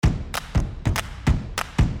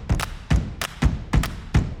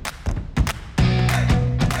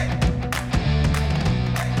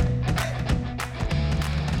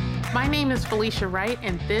name is Felicia Wright,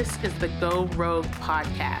 and this is the Go Rogue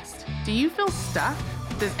podcast. Do you feel stuck?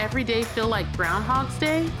 Does every day feel like Groundhog's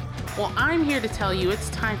Day? Well, I'm here to tell you it's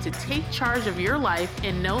time to take charge of your life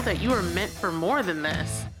and know that you are meant for more than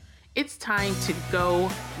this. It's time to go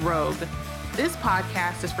rogue. This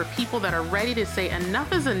podcast is for people that are ready to say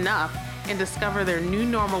enough is enough and discover their new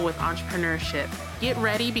normal with entrepreneurship. Get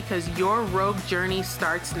ready because your rogue journey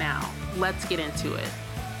starts now. Let's get into it.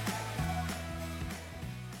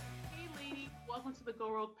 Hey ladies, welcome to the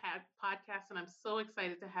Go Rogue podcast, and I'm so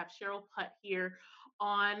excited to have Cheryll Putt here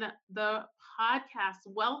on the podcast.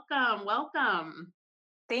 Welcome.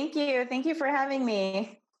 Thank you. Thank you for having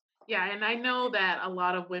me. Yeah, and I know that a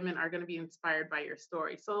lot of women are going to be inspired by your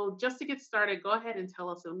story. So just to get started, go ahead and tell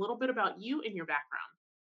us a little bit about you and your background.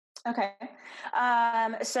 Okay.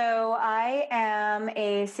 So I am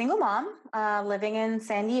a single mom living in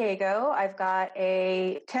San Diego. I've got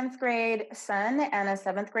a 10th grade son and a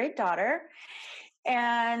 7th grade daughter.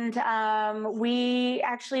 And we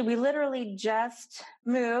literally just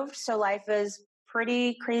moved. So life is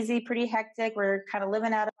pretty crazy, pretty hectic. We're kind of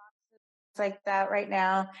living out of like that right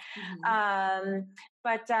now. Mm-hmm.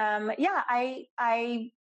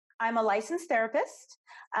 I'm a licensed therapist.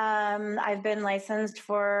 I've been licensed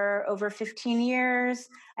for over 15 years.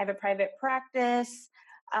 I have a private practice.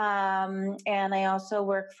 And I also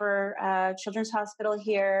work for Children's Hospital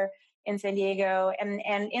here in San Diego. And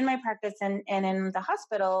in my practice and in the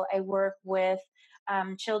hospital, I work with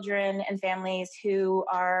children and families who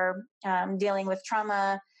are dealing with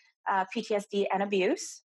trauma, PTSD, and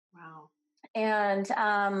abuse. Wow. And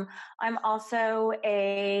I'm also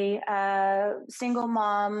a single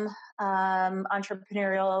mom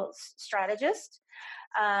entrepreneurial strategist,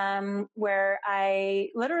 where I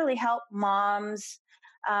literally help moms,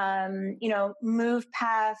 move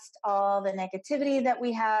past all the negativity that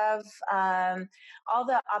we have, all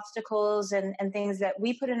the obstacles and things that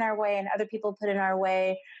we put in our way and other people put in our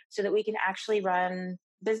way so that we can actually run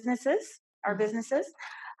businesses.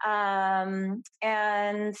 I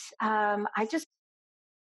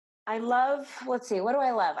love, what do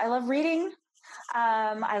I love? I love reading.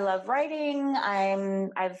 I love writing.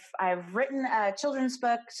 I've written a children's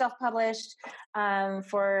book, self-published,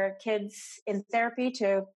 for kids in therapy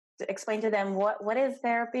to explain to them what is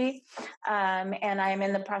therapy. And I'm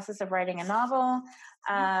in the process of writing a novel.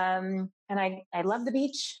 And I love the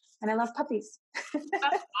beach. And I love puppies.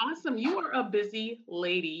 That's awesome. You are a busy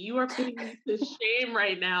lady. You are putting me to shame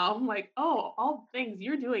right now. I'm like, oh, all things,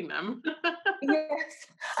 you're doing them. Yes,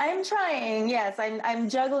 I'm trying. Yes, I'm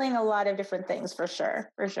juggling a lot of different things for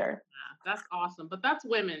sure. Yeah, that's awesome. But that's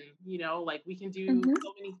women, like we can do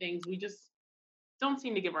so many things. We just don't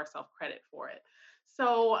seem to give ourselves credit for it.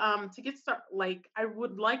 So to get started, I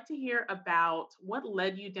would like to hear about what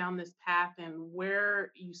led you down this path and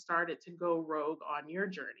where you started to go rogue on your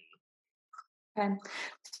journey. Okay.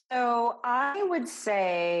 So I would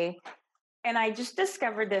say, and I just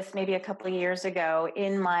discovered this maybe a couple of years ago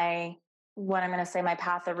in my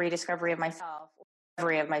path of rediscovery of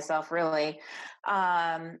myself, really,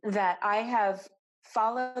 that I have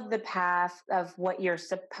followed the path of what you're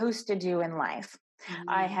supposed to do in life. Mm-hmm.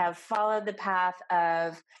 I have followed the path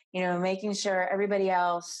of, making sure everybody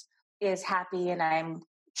else is happy and I'm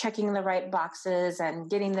checking the right boxes and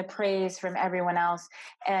getting the praise from everyone else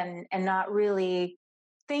and not really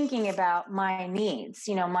thinking about my needs.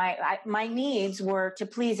 My needs were to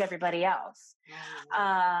please everybody else.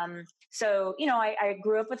 So, I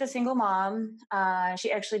grew up with a single mom.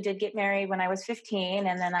 She actually did get married when I was 15.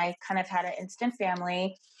 And then I kind of had an instant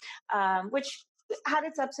family, which had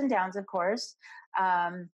its ups and downs, of course.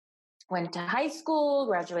 Went to high school,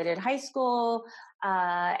 graduated high school.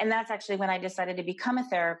 And that's actually when I decided to become a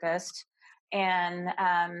therapist and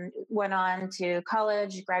went on to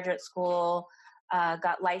college, graduate school,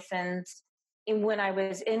 got licensed. And when I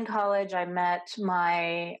was in college, I met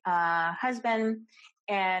my husband,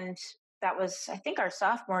 and that was, I think, our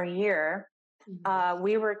sophomore year. Mm-hmm.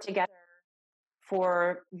 We were together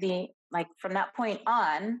for from that point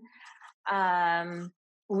on.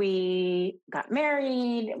 We got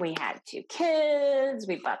married, we had 2 kids,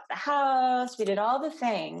 we bought the house, we did all the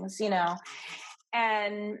things,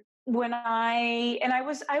 and when I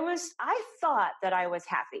thought that I was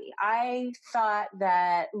happy. I thought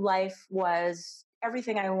that life was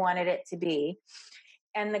everything I wanted it to be.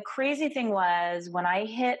 And the crazy thing was when I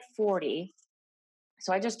hit 40,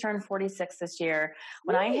 so I just turned 46 this year.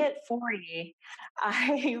 When I hit 40,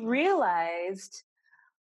 I realized,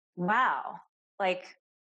 wow,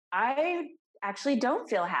 I actually don't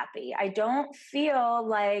feel happy. I don't feel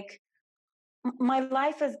like my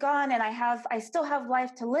life is gone and I still have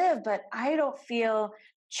life to live, but I don't feel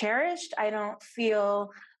cherished. I don't feel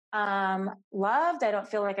loved. I don't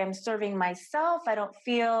feel like I'm serving myself. I don't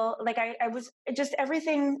feel like I was just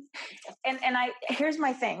everything. And here's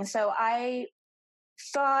my thing. So I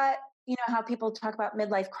thought, how people talk about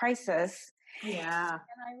midlife crisis. Yeah. And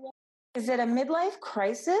I realized, is it a midlife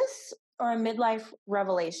crisis or a midlife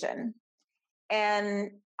revelation?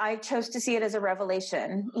 And I chose to see it as a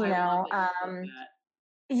revelation, I love that you said that.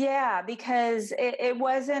 yeah, because it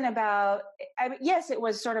wasn't about, yes, it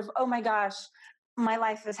was sort of, oh my gosh, my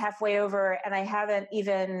life is halfway over and I haven't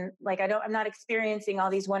even, I'm not experiencing all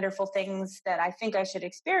these wonderful things that I think I should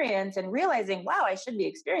experience, and realizing, wow, I should be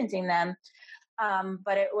experiencing them.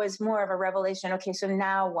 But it was more of a revelation. Okay, so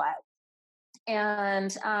now what?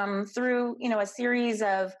 And through, a series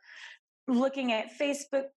of looking at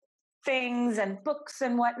Facebook things and books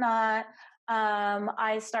and whatnot,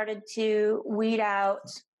 I started to weed out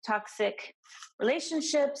toxic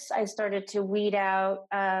relationships. I started to weed out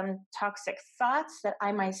toxic thoughts that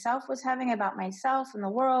I myself was having about myself and the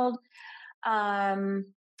world. And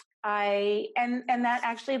that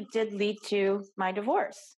actually did lead to my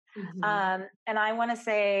divorce. And I want to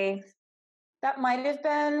say that might have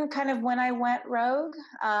been kind of when I went rogue,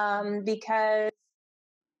 because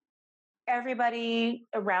everybody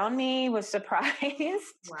around me was surprised.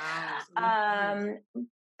 Wow.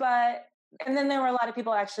 But and then there were a lot of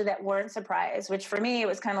people actually that weren't surprised, which for me, it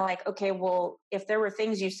was kind of like, okay, well, if there were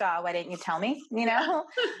things you saw, why didn't you tell me? Yeah.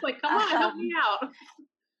 Like, come on, help me out.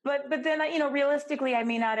 But then, realistically, I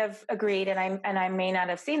may not have agreed, and I may not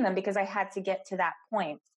have seen them because I had to get to that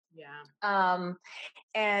point. Yeah.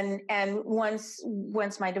 And once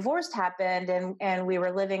my divorce happened, and we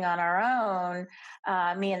were living on our own,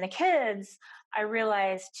 me and the kids, I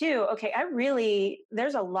realized too, okay,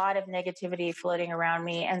 there's a lot of negativity floating around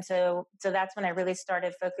me. And so that's when I really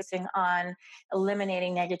started focusing on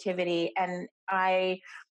eliminating negativity. And I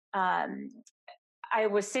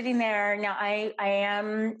was sitting there. Now I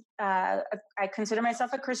consider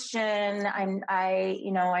myself a Christian. But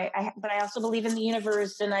I also believe in the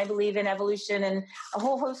universe, and I believe in evolution and a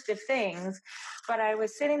whole host of things. But I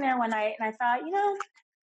was sitting there one night and I thought,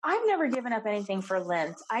 I've never given up anything for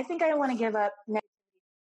Lent. I think I want to give up next.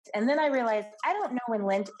 And then I realized I don't know when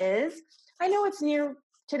Lent is. I know it's near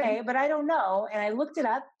today, but I don't know. And I looked it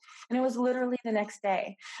up, and it was literally the next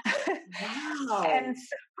day. Wow. And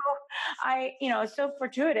so it's so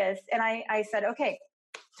fortuitous. And I said, okay,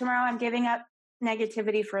 tomorrow I'm giving up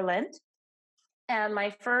negativity for Lent. And my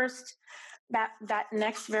first, that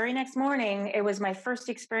very next morning, it was my first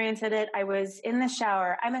experience at it. I was in the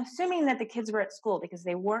shower. I'm assuming that the kids were at school because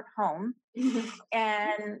they weren't home.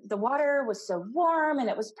 And the water was so warm and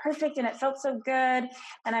it was perfect and it felt so good.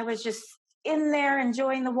 And I was just in there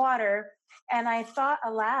enjoying the water. And I thought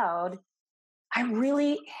aloud, I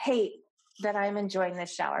really hate that I'm enjoying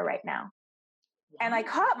this shower right now. Wow. And I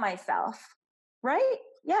caught myself, right?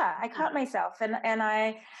 Yeah, I caught myself. And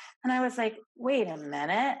I was like, wait a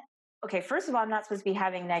minute. Okay, first of all, I'm not supposed to be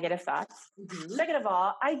having negative thoughts. Second of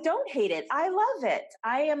all, I don't hate it. I love it.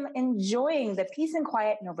 I am enjoying the peace and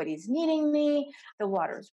quiet. Nobody's needing me. The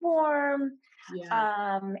water's warm.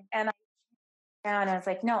 Yeah. And I was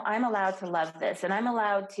like, no, I'm allowed to love this. And I'm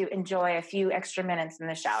allowed to enjoy a few extra minutes in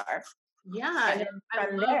the shower. Yeah. And then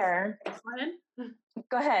from there,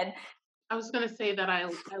 go ahead. I was going to say that I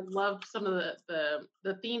love some of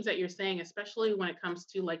the themes that you're saying, especially when it comes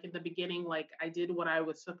to, like, in the beginning, like, I did what I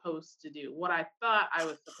was supposed to do, what I thought I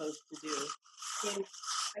was supposed to do. And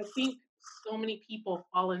I think so many people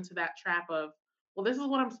fall into that trap of, well, this is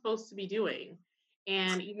what I'm supposed to be doing.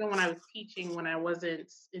 And even when I was teaching, when I wasn't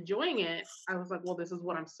enjoying it, I was like, well, this is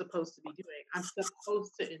what I'm supposed to be doing. I'm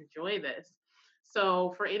supposed to enjoy this.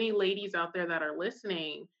 So for any ladies out there that are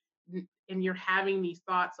listening, and you're having these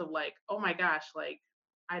thoughts of like, oh my gosh, like,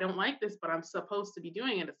 I don't like this, but I'm supposed to be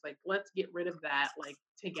doing it. It's like, let's get rid of that, like,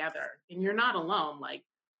 together. And you're not alone. Like,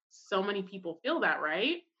 so many people feel that,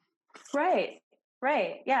 right? Right.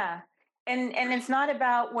 Yeah. And it's not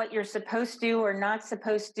about what you're supposed to or not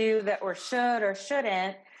supposed to, that or should or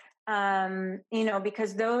shouldn't,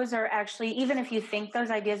 because those are actually, even if you think those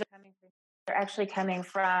ideas are coming from, they're actually coming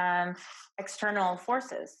from external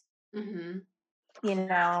forces.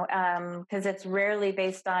 Because it's rarely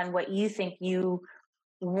based on what you think you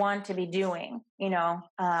want to be doing,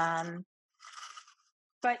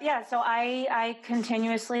 but yeah, so I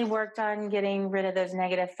continuously worked on getting rid of those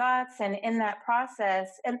negative thoughts. And in that process,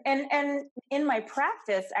 and in my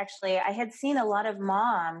practice, actually, I had seen a lot of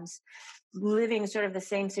moms living sort of the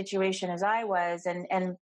same situation as I was,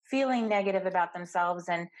 and feeling negative about themselves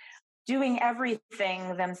and doing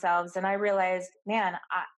everything themselves. And I realized, man,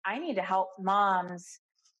 I need to help moms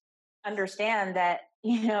understand that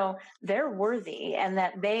they're worthy and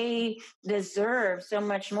that they deserve so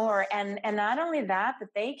much more. And not only that, that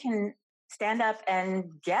they can stand up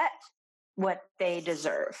and get what they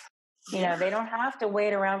deserve. Yeah. They don't have to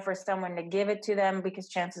wait around for someone to give it to them, because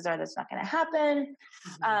chances are that's not going to happen.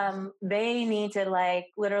 They need to like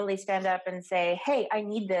literally stand up and say, hey, I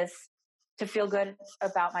need this to feel good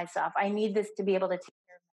about myself. I need this to be able to take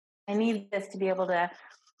care of me. I need this to be able to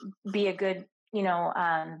be a good,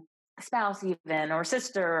 spouse even, or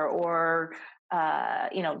sister, or,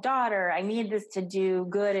 daughter. I need this to do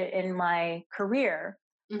good in my career.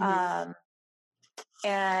 Mhm.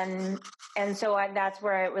 And so that's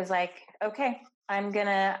where it was like, okay, I'm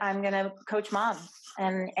gonna coach moms.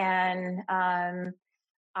 And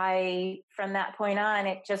I, from that point on,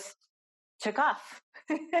 it just took off.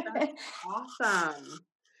 That's awesome.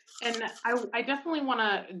 And I definitely want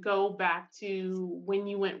to go back to when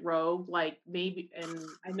you went rogue, like maybe, and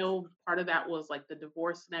I know part of that was like the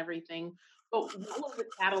divorce and everything, but what was the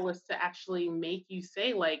catalyst to actually make you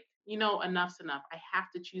say, like, enough's enough. I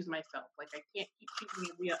have to choose myself. Like, I can't keep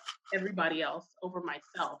choosing everybody else over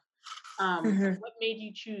myself. hmm What made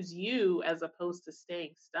you choose you as opposed to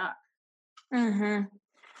staying stuck? hmm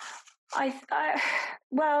I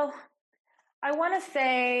well, I want to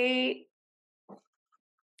say,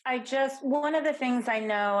 one of the things I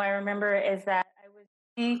know I remember is that I was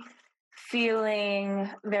really feeling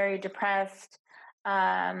very depressed.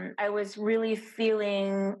 I was really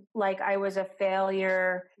feeling like I was a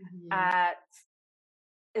failure Mhm. at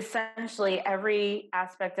essentially every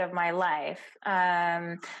aspect of my life.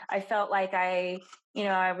 I felt like I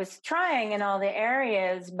was trying in all the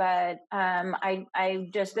areas, but I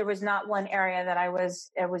just, there was not one area that I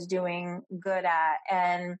was doing good at.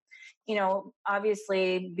 And,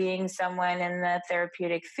 obviously being someone in the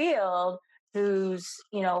therapeutic field whose,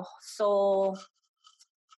 sole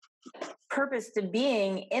purpose to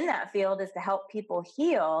being in that field is to help people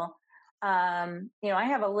heal. I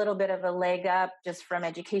have a little bit of a leg up just from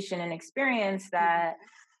education and experience that,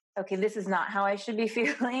 Mhm. okay, this is not how I should be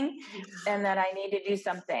feeling, Yeah. and that I need to do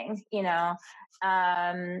something.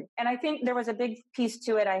 And I think there was a big piece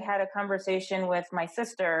to it. I had a conversation with my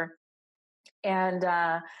sister, and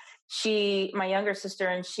my younger sister,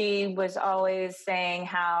 and she was always saying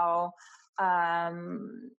how I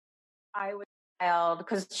was a child,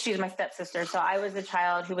 because she's my stepsister. So I was the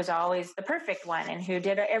child who was always the perfect one and who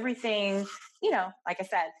did everything, like I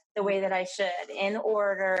said, the way that I should, in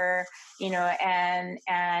order, and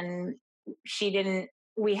she didn't.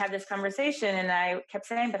 We had this conversation and I kept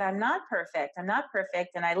saying, but I'm not perfect. I'm not perfect.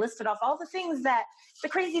 And I listed off all the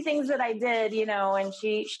crazy things that I did, and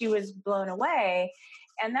she was blown away.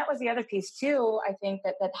 And that was the other piece too. I think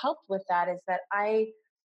that helped with that is that I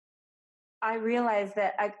realized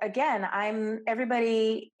that again, I'm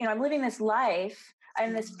everybody, I'm living this life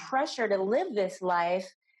and this Mhm. pressure to live this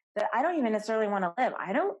life that I don't even necessarily want to live.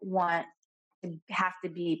 I don't want to have to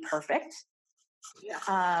be perfect. Yeah.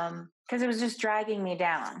 Cause it was just dragging me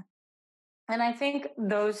down. And I think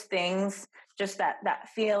those things, just that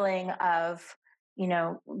feeling of,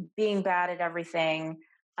 being bad at everything,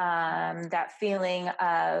 that feeling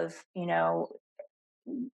of,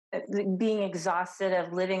 being exhausted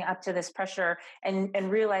of living up to this pressure,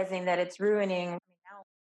 and realizing that it's ruining. I mean, now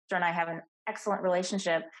Esther and I have an excellent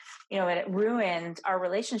relationship, and it ruined our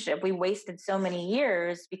relationship. We wasted so many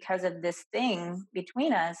years because of this thing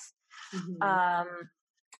between us. Mhm. Um,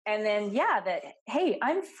 and then, yeah, that, hey,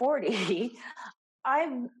 I'm 40.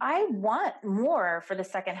 I want more for the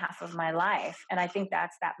second half of my life. And I think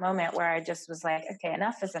that's that moment where I just was like, okay,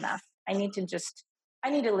 enough is enough. I need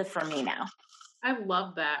to live for me now. I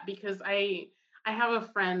love that because I have a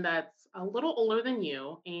friend that's a little older than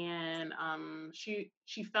you, and she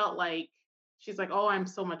felt like she's like, oh, I'm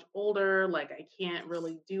so much older, like I can't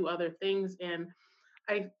really do other things. And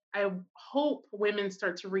I hope women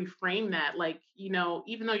start to reframe that, like,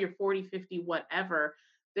 even though you're 40, 50, whatever,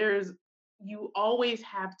 there's you always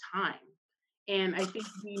have time. And I think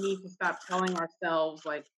we need to stop telling ourselves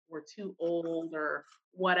like we're too old or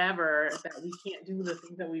whatever, that we can't do the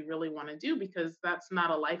things that we really want to do, because that's not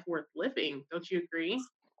a life worth living. Don't you agree?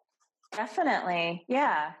 Definitely.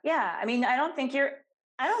 Yeah. Yeah. I mean, I don't think you're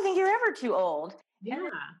ever too old. And in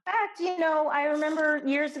Yeah. fact, I remember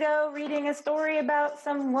years ago reading a story about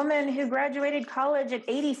some woman who graduated college at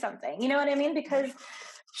 80 something. You know what I mean? Because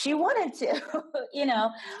she wanted to,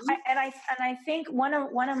 Mhm. I think one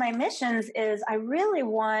of my missions is I really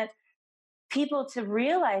want people to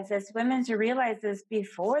realize this, women to realize this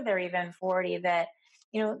before they're even 40, that,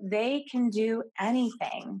 they can do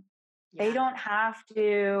anything. They Yeah. don't have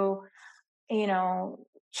to, you know,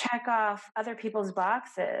 check off other people's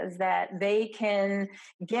boxes, that they can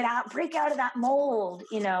break out of that mold,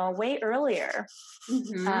 way earlier.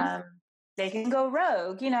 Mm-hmm. Um, they can go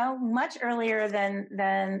rogue, much earlier than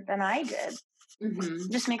I did.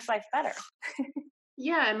 Mm-hmm. Just makes life better.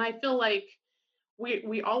 Yeah, and I feel like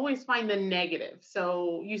we always find the negative.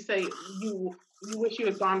 So you say you wish you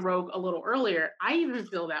had gone rogue a little earlier. I even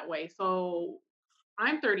feel that way. So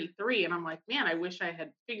I'm 33 and I'm like, man, I wish I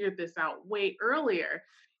had figured this out way earlier.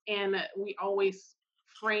 And we always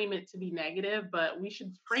frame it to be negative, but we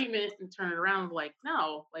should frame it and turn it around like,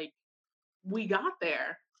 no, like we got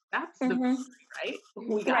there. That's the Hmm. right.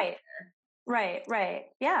 We got Right. Right, right.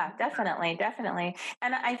 Yeah, there. definitely, definitely.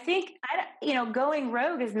 And I think going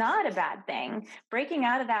rogue is not a bad thing. Breaking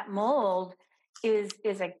out of that mold is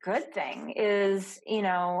a good thing.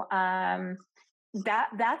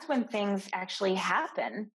 That's when things actually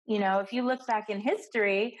happen. If you look back in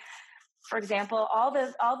history, for example, all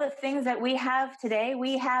the things that we have today,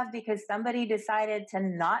 we have because somebody decided to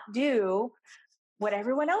not do what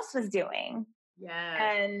everyone else was doing.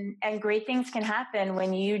 Yes. And great things can happen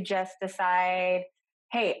when you just decide,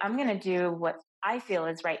 hey, I'm going to do what I feel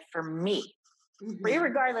is right for me, Hmm.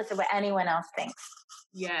 regardless of what anyone else thinks.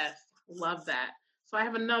 Yes. Love that. So I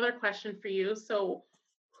have another question for you. So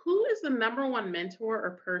who is the number one mentor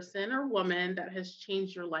or person or woman that has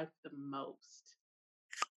changed your life the most?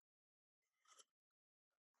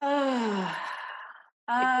 It could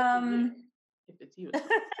be me. um If it's you, it's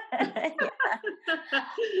yeah. fine.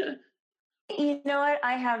 You know what?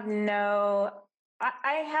 I have,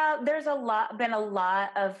 there's been a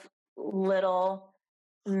lot of little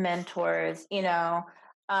mentors,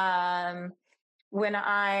 um, when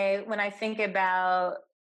I think about,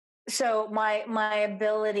 so my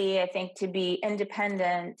ability, I think, to be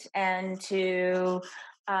independent and to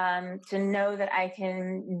know that I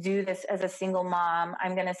can do this as a single mom.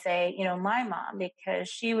 I'm going to say, my mom, because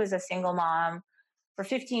she was a single mom for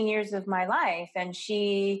 15 years of my life, and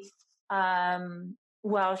she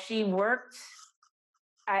worked.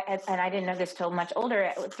 And I didn't know this till much older,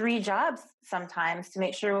 at 3 jobs sometimes to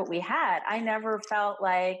make sure what we had. I never felt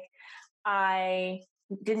like I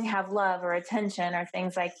didn't have love or attention or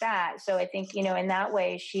things like that. So I think, in that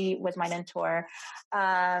way, she was my mentor.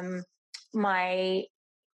 Um, my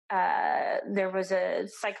There was a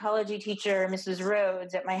psychology teacher, Mrs.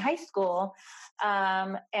 Rhodes, at my high school,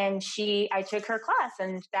 and I took her class,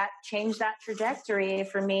 and that changed that trajectory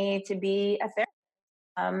for me to be a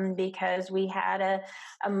therapist, because we had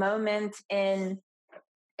a moment in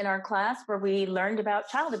our class where we learned about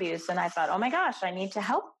child abuse, and I thought, oh my gosh, I need to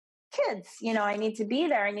help kids. I need to be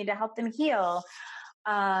there. I need to help them heal.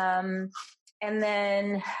 Um, and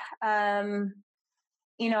then, I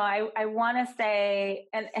want to say,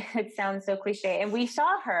 and it sounds so cliche, and we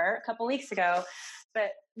saw her a couple weeks ago,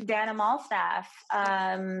 but Dana Malstaff,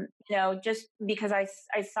 just because I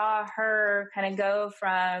saw her kind of go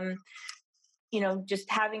from, just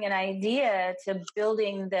having an idea to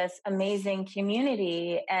building this amazing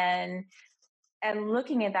community, and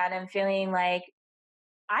looking at that and feeling like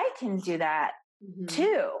I can do that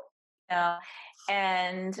too, Mhm. know,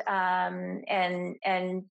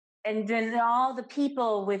 and then all the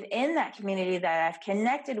people within that community that I've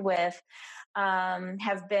connected with,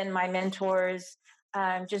 have been my mentors.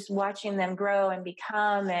 Just watching them grow and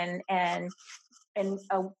become, and a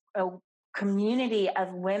community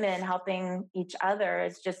of women helping each other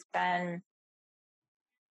has just been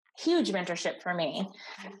huge mentorship for me.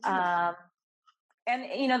 Yeah. Um,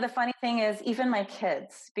 and the funny thing is, even my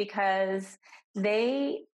kids, because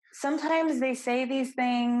they sometimes they say these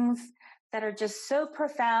things that are just so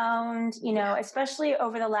profound, Yeah. especially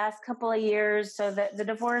over the last couple of years. So that the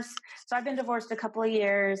divorce, so I've been divorced a couple of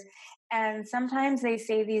years, and sometimes they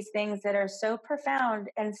say these things that are so profound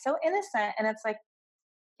and so innocent, and it's like,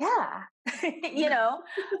 yeah, you know,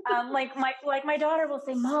 like my daughter will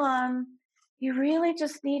say, "Mom, you really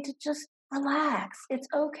just need to just relax. It's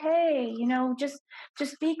okay.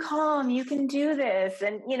 Just be calm. You can do this."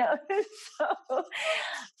 And so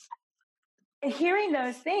hearing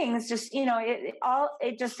those things, just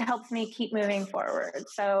it just helps me keep moving forward.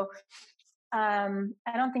 So I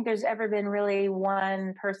don't think there's ever been really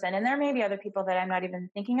one person, and there may be other people that I'm not even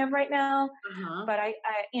thinking of right now. Uh-huh. But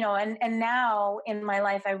and now in my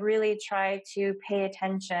life, I really try to pay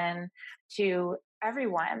attention to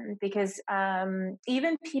everyone, because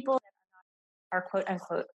even people that are quote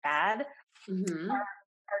unquote bad Mhm. are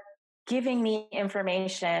giving me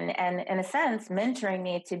information and, in a sense, mentoring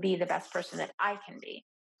me to be the best person that I can be.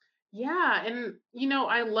 Yeah, and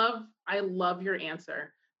I love your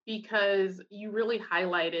answer because you really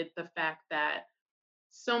highlighted the fact that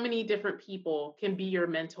so many different people can be your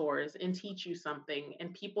mentors and teach you something.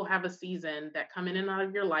 And people have a season that come in and out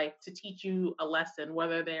of your life to teach you a lesson,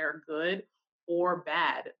 whether they're good or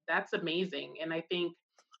bad. That's amazing. And I think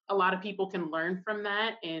a lot of people can learn from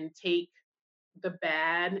that and take the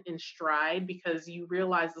bad in stride because you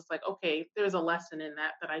realize it's like, okay, there's a lesson in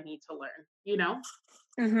that I need to learn, you know?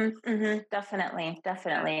 Definitely,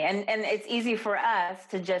 definitely. And it's easy for us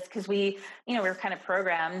to just because we're kind of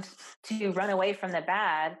programmed to run away from the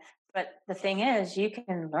bad. But the thing is, you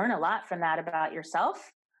can learn a lot from that about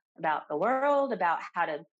yourself, about the world, about how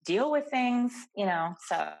to deal with things,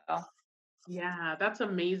 so Yeah, that's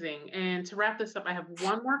amazing. And to wrap this up, I have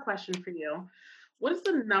one more question for you. What is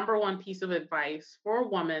the number one piece of advice for a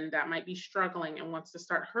woman that might be struggling and wants to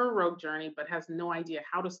start her rogue journey but has no idea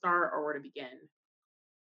how to start or where to begin?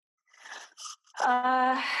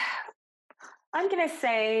 uh I'm gonna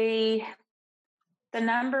say the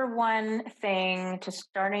number one thing to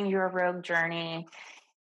starting your rogue journey,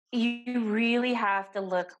 you really have to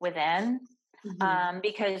look within, Hmm.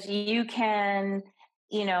 because you can,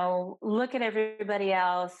 look at everybody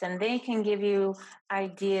else and they can give you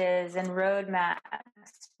ideas and roadmaps.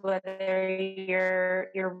 Whether your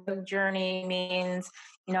road journey means,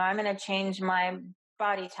 I'm going to change my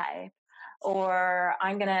body type, or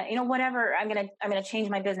I'm gonna, whatever. I'm gonna change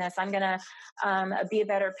my business. I'm gonna be a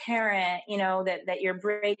better parent. That you're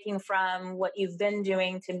breaking from what you've been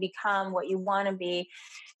doing to become what you want to be,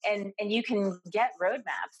 and you can get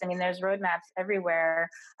roadmaps. I mean, there's roadmaps everywhere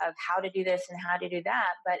of how to do this and how to do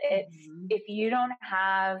that. But Hmm. if you don't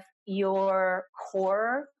have your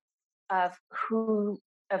core of who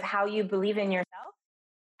of how you believe in yourself,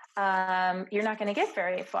 you're not going to get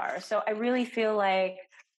very far. So I really feel like,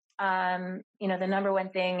 the number one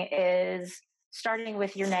thing is starting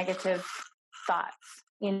with your negative thoughts,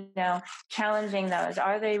 challenging those.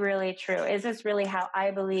 Are they really true? Is this really how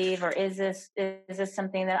I believe? Or is this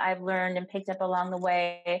something that I've learned and picked up along the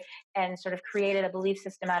way and sort of created a belief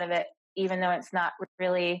system out of it, even though it's not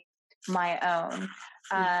really my own?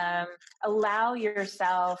 Um, Allow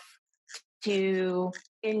yourself to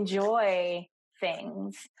enjoy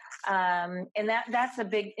things, and that's a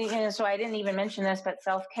big, so I didn't even mention this, but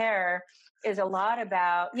self-care is a lot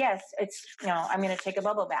about, yes, it's, I'm going to take a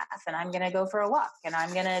bubble bath and I'm going to go for a walk and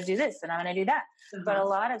I'm going to do this and I'm going to do that. But a Uh-huh.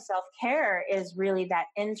 lot of self-care is really that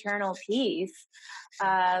internal piece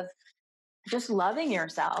of just loving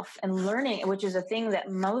yourself and learning, which is a thing that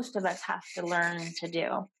most of us have to learn to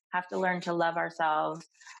do, have to learn to love ourselves,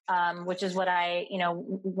 which is what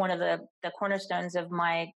one of the cornerstones of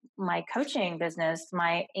my coaching business,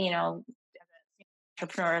 my,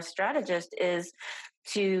 entrepreneur strategist, is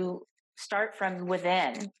to start from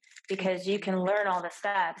within, because you can learn all the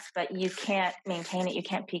steps, but you can't maintain it. You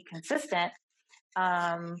can't be consistent,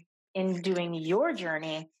 um, in doing your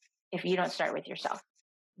journey if you don't start with yourself.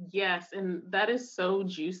 Yes, and that is so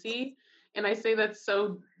juicy. And I say that's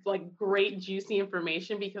so like great juicy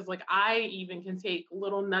information because like I even can take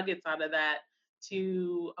little nuggets out of that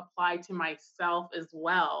to apply to myself as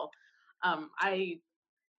well. I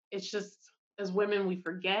It's just as women we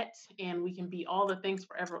forget and we can be all the things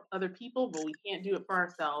for other people, but we can't do it for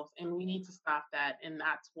ourselves and we need to stop that. And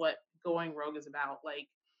that's what going rogue is about. Like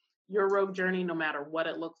your rogue journey, no matter what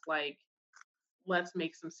it looks like, let's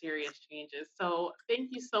make some serious changes. So thank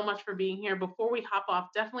you so much for being here. Before we hop off,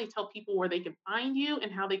 definitely tell people where they can find you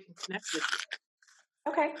and how they can connect with you.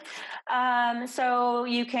 Okay. So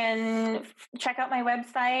you can check out my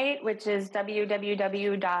website, which is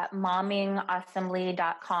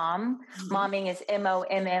www.mommingassembly.com. Mhm. Momming is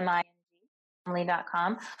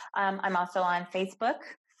MOMMING.com. I'm also on Facebook.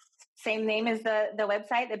 Same name as the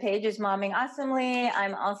website. The page is Momming Awesomely.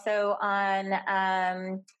 I'm also on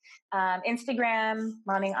Instagram,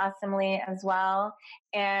 Momming Awesomely as well.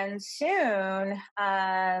 And soon,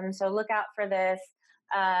 so look out for this.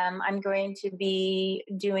 I'm going to be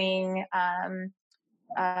doing,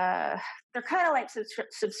 they're kind of like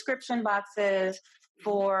subscription boxes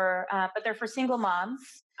but they're for single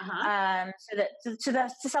moms, Uh-huh. so that to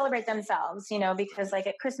celebrate themselves, because like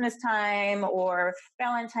at Christmas time or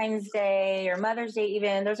Valentine's Day or Mother's Day,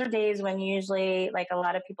 even those are days when usually like a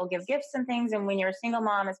lot of people give gifts and things. And when you're a single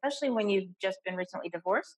mom, especially when you've just been recently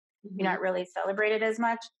divorced, you're Mhm. not really celebrated as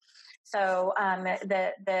much. So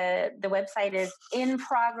the website is in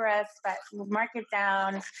progress, but mark it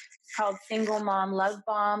down. It's called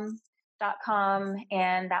singlemomlovebomb.com,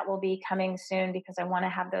 and that will be coming soon because I want to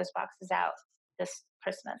have those boxes out this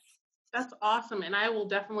Christmas. That's awesome. And I will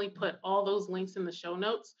definitely put all those links in the show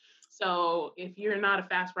notes. So if you're not a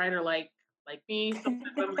fast writer like me,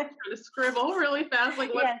 sometimes I'm like trying to scribble really fast,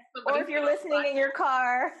 like what's Yes. Or if you're listening in your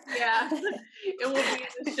car. Yeah, it will be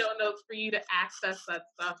in the show notes for you to access that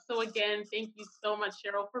stuff. So again, thank you so much,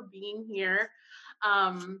 Cheryl, for being here.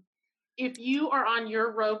 If you are on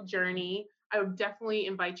your rogue journey, I would definitely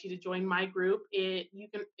invite you to join my group.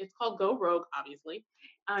 It's called Go Rogue, obviously.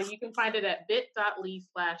 You can find it at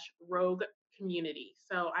bit.ly/rogue community.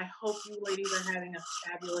 So I hope you ladies are having a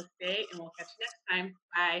fabulous day, and we'll catch you next time.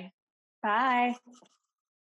 Bye. Bye.